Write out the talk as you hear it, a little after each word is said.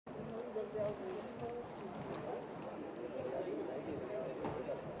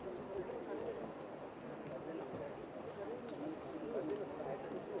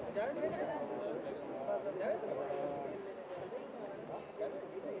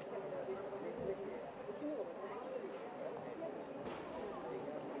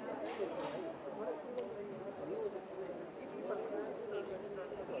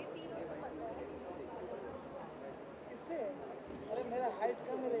अरे मेरा हाइट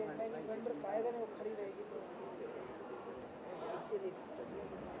कम है, नवंबर पाएगा नहीं, वो खड़ी रहेगी तो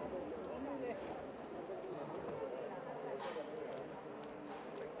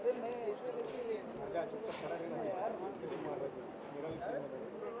अरे मैं ऐसे देखिए यार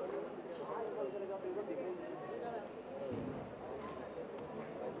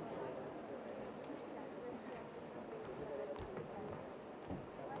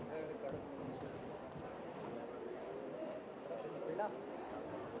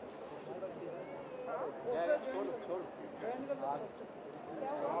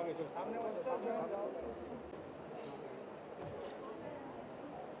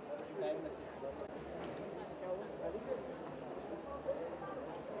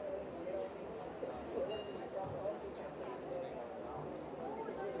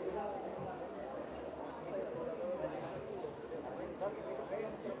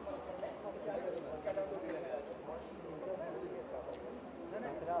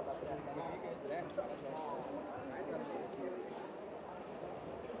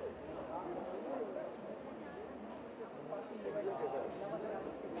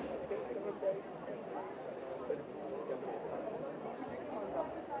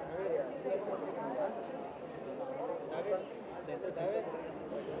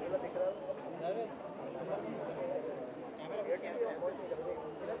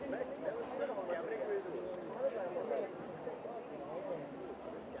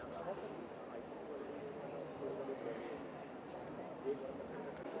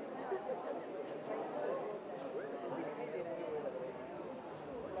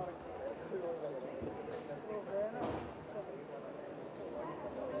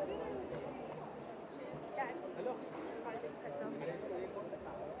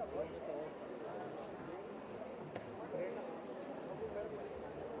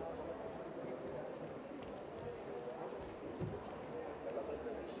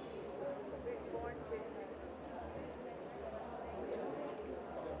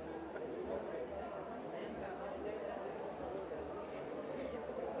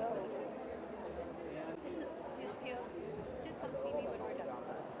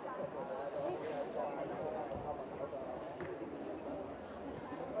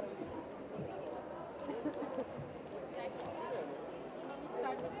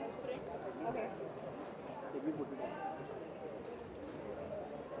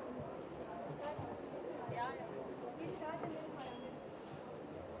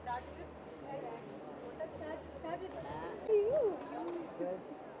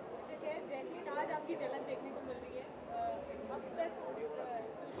आज आपकी झलक देखने को मिल रही है। अब तक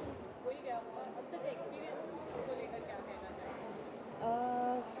हो ही गया होगा, अब तक एक्सपीरियंस को लेकर क्या कहना चाहिए?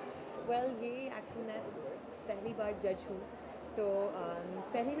 वेल ये एक्चुअली मैं पहली बार जज हूँ, तो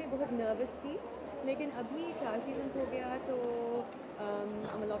पहले मैं बहुत नर्वस थी, लेकिन अभी 4 सीजन्स हो गया तो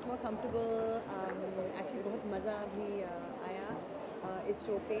I am a lot more comfortable. Actually बहुत मज़ा भी आया इस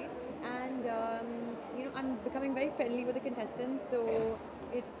शो पे, and you know I am becoming very friendly with the contestants, so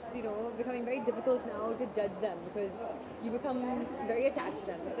it's becoming very difficult now to judge them because you become very attached to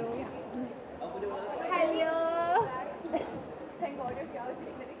them, so yeah. Hello. Thank God you're here.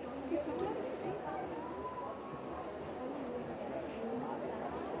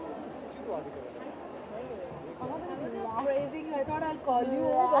 Praising, I thought I'll call you,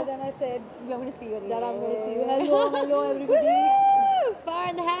 but then I said you're going to see you. that I'm going to see you. Hello everybody. Far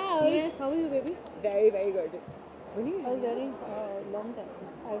in the house. Yes, how are you, baby? Very, very good. When are you? I was very long time.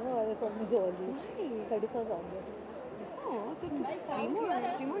 I don't know why they called me so early. Why? 31st August. Oh, so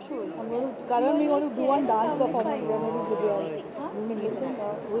three more shows. I'm going to, Karan, we're going to do one dance performance. We're going to do video. Listen,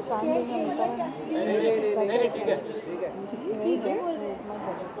 वो शाम में हम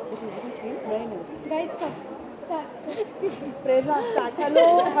very nice. Guys, come. Prerna, start.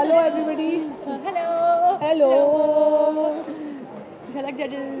 Hello everybody. Hello. Jhalak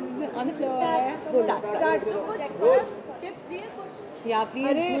judges on the floor. Start. Yeah,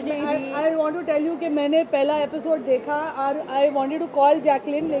 please. I want to tell you कि मैंने पहला episode देखा और I wanted to call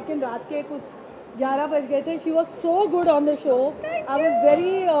Jacqueline, लेकिन रात के कुछ 11 बज गए थे. She was so good on the show. I was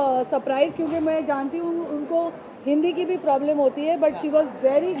very surprised क्योंकि मैं जानती हूँ उनको हिंदी की भी प्रॉब्लम होती है, but she was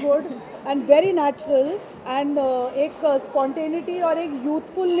very good. And very natural and एक स्पॉन्टेनिटी और एक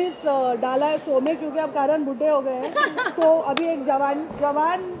यूथफुलनेस डाला है शो में, क्योंकि अब कारण बुढ़े हो गए हैं तो अभी एक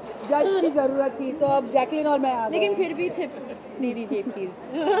जवान जज की ज़रूरत थी, तो अब जैकलिन और मैं आ गए। लेकिन फिर भी टिप्स दे दीजिए please.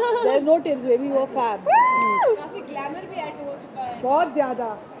 There is no tips baby, वो फैब काफी ग्लैमर भी ऐड हो चुका है। बहुत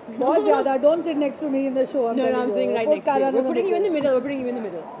ज़्यादा। Don't sit next to me in the show. No, I'm sitting right next to you. We're putting you in the middle. We're putting you in the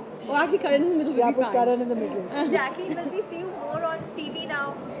middle. Oh, actually, Karan in the middle will Yeah, be put fine. Karan in the middle. Jackie, will we see you more on TV now?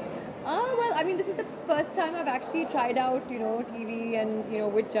 Well, I mean, this is the first time I've actually tried out, TV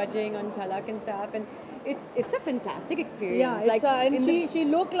and with judging on Jhalak and stuff, and it's a fantastic experience. Yeah, it's and she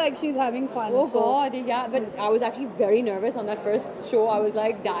looked like she's having fun. Oh God, yeah. But I was actually very nervous on that first show. I was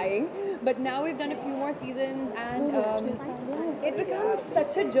like dying. But now we've done a few more seasons, and it becomes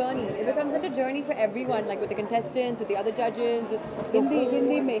such a journey. It becomes such a journey for everyone, like with the contestants, with the other judges, with the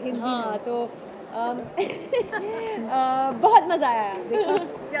Hindi में हाँ तो बहुत मज़ा आया।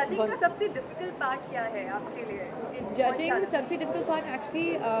 Judging का सबसे difficult part क्या है आपके लिए? Judging सबसे difficult part actually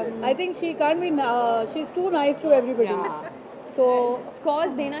I think she can't be she's too nice to everybody. Yeah. तो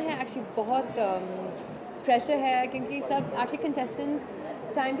scores देना है actually बहुत pressure है, क्योंकि सब actually contestants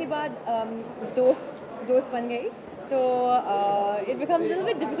time के बाद दोस्त बन गई, तो it becomes a little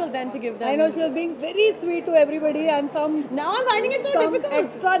bit difficult then to give them. I know she was being very sweet to everybody, and some Now I'm finding it so some difficult.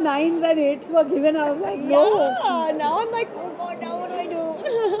 extra 9s and 8s were given. I was like, no. Yeah, now I'm like, oh God, now what do I do?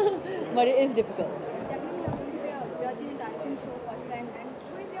 But it is difficult. Jacqueline, you are going to be a judge in a dancing show first time, and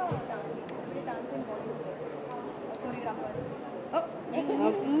who is your favorite dancer in Bollywood? Choreographer?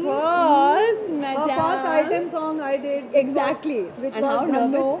 Of course, Her madam. first item song I did. Exactly. Which And was how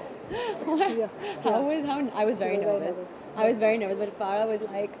Dhanno. nervous? Yeah. I was very nervous. I was very nervous, but Farah was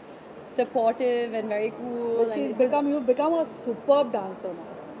like supportive and very cool. But And she's it was, you've become a superb dancer now.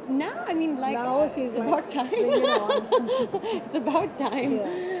 now, I mean, like Now she's it's like, about time. bring it on. It's about time.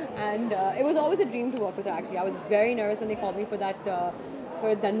 Yeah. And it was always a dream to work with her. Actually, I was very nervous when they called me for that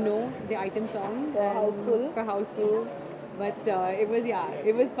for Dhanno, the item song For and Houseful. For Houseful. But it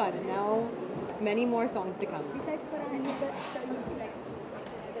was fun. Now many more songs to come. Besides Farah, any other actor you like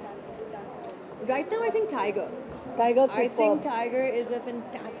as a dancer, good dancer? Right now, I think Tiger. Tiger I superb. think Tiger is a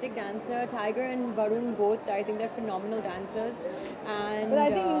fantastic dancer. Tiger and Varun both, I think they're phenomenal dancers. And But I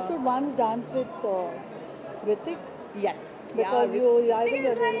think you should once dance with Hrithik. yes, Because yeah, I think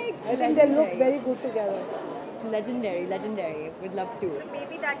is like I think they look legendary. very good together. it's legendary. Would love to. So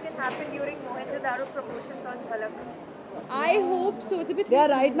maybe that can happen during Mohenjo-daro promotions on Jhalak. I hope so. It's a bit. They are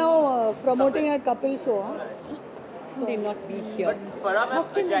right now promoting a couple show. Huh? How can they not be here? But Farah, How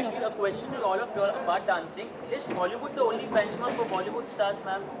ma'am, can they Jackie, not? a question to all of you all about dancing. Is Hollywood the only benchmark for Bollywood stars,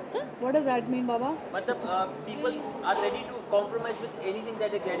 ma'am? What does that mean, Baba? People are ready to compromise with anything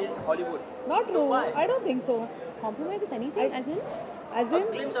that they get in Hollywood. Not true. Why? I don't think so. Compromise with anything, as in? As A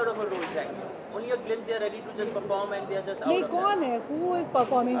in, glimpse out of a role, Jackie. Only a glimpse, they are ready to just perform and they are just out नहीं of कौन है? Who is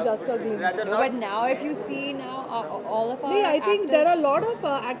performing just a glimpse? Rather No, not. but now if you see now all of our नहीं, I think actors, there are a lot of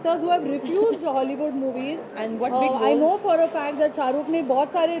actors who have refused Hollywood movies. And what big I know roles? for a fact that Shahrukh ने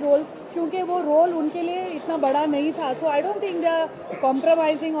बहुत सारे role, क्योंकि वो role उनके लिए इतना बड़ा नहीं था. So I don't think they are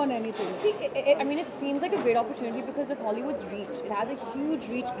compromising on anything. See, I mean, it seems like a great opportunity because of Hollywood's reach. It has a huge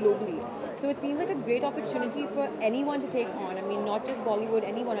reach globally. So it seems like a great opportunity for anyone to take on. I mean, not just Bollywood,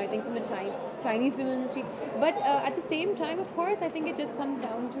 anyone, I think from the Chinese film industry. But at the same time, of course, I think it just comes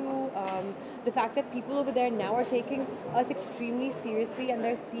down to the fact that people over there now are taking us extremely seriously and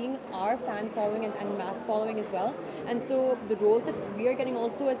they're seeing our fan following and mass following as well. And so the roles that we are getting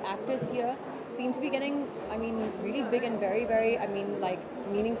also as actors here seem to be getting, I mean, really big and very, very, I mean, like,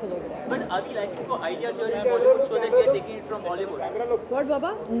 meaningful over there. But are we lacking for ideas here in Bollywood so that we are taking it from Bollywood? What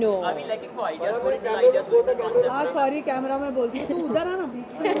Baba? No. Are we lacking for ideas, original ideas, original concepts? हाँ sorry camera में बोलती हूँ. तू उधर आ ना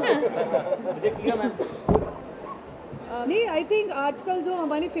बीच में. नहीं, I think आजकल जो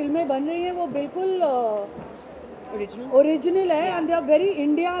हमारी फिल्में बन रही हैं वो बिल्कुल Original? ओरिजिनल है and they are very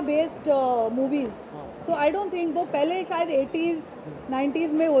India based movies. So I don't think वो पहले शायद 80s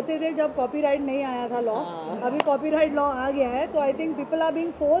 90s में होते थे जब कॉपीराइट नहीं आया था लॉ. अभी कॉपीराइट लॉ आ गया है, तो I think people are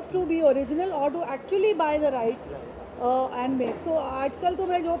being forced to be original और to actually by the rights and make. सो आजकल तो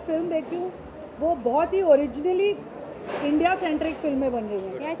मैं जो फिल्म देखती हूँ वो बहुत ही ओरिजिनली इंडिया सेंट्रिक फिल्में बन रही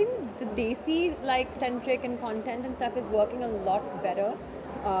हैं. Yeah, I think the Desi like centric and content and stuff is working a lot better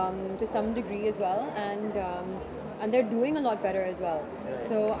to some degree as well, and they're doing a lot better as well.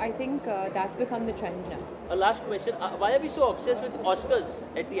 So I think that's become the trend now. A last question. Why are we so obsessed with Oscars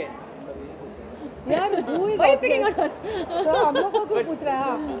at the end? यार who is Why are you picking on obsessed? us? So हम लोग को क्यों पूछ रहा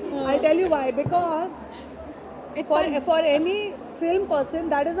है? I'll tell you why. Because It's fun. for any film person,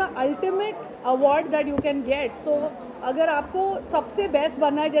 that is the ultimate award that you can get. So अगर आपको सबसे बेस्ट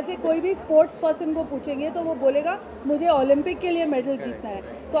बनना है, जैसे कोई भी स्पोर्ट्स पर्सन को पूछेंगे तो वो बोलेगा मुझे ओलंपिक के लिए मेडल जीतना है,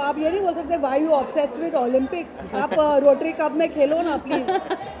 तो आप ये नहीं बोल सकते why you obsessed with Olympics, आप रोटरी कप में खेलो ना please.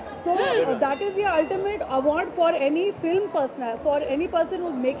 So that is the ultimate award for any film person, for any person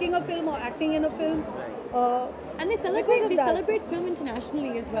who's making a film or acting in a film. And they celebrate film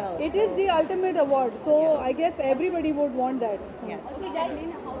internationally as well. It is the ultimate award. So I guess everybody would want that. Yes. Okay,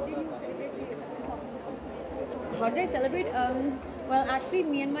 Jacqueline, how did you celebrate the success of the show? How did I celebrate? Well, actually,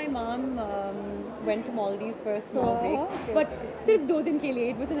 me and my mom went to Maldives for a small break. Okay. But सिर्फ 2 दिन के लिए,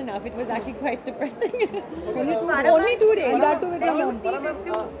 it wasn't enough. It was actually quite depressing. Only 2 days. And that too with your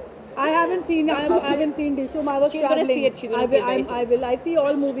mom. I haven't seen Dishum. I was She's gonna traveling. see it. She's gonna see it very soon. I will. I see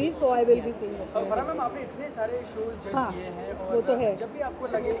all movies, so I will be seeing it. Farah ma'am, आपने इतने सारे shows जज हाँ, किए हैं वो और तो है. जब भी आपको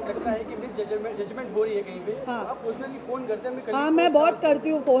लगता है कि मिस जजमेंट हो रही है कहीं पे, हाँ. आप पर्सनली फोन करते हैं अपने हाँ, colleague मैं को, बहुत करती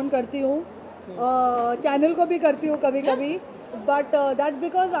हूँ, फ़ोन करती हूँ, चैनल को भी करती हूँ कभी कभी, but that's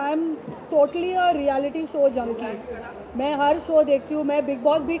because I am totally a reality show junkie. मैं हर शो देखती हूँ, मैं बिग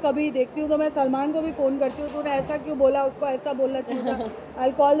बॉस भी कभी देखती हूँ तो मैं सलमान को भी फ़ोन करती हूँ, तूने ऐसा क्यों बोला, उसको ऐसा बोलना चाहिए था.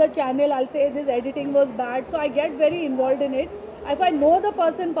 आई कॉल द चैनल, आई से this editing was bad, so I get very involve in it. If I know the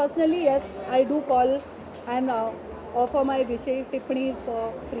person personally, yes I do call and offer my विषय टिप्पणीज for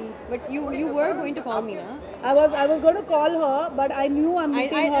free. But you were going to call me, na? I was going to call her, but I knew I'm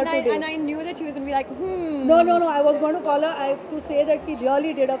meeting her today. And I knew that she was going to be like, No. I was going to call her to say that she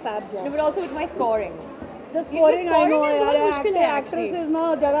really did a fab job. No, but also with my scoring. The scoring I know बहुत यार, मुश्किल है actually. actresses ना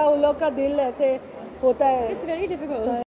जरा उन लोग का दिल ऐसे होता है. It's very difficult.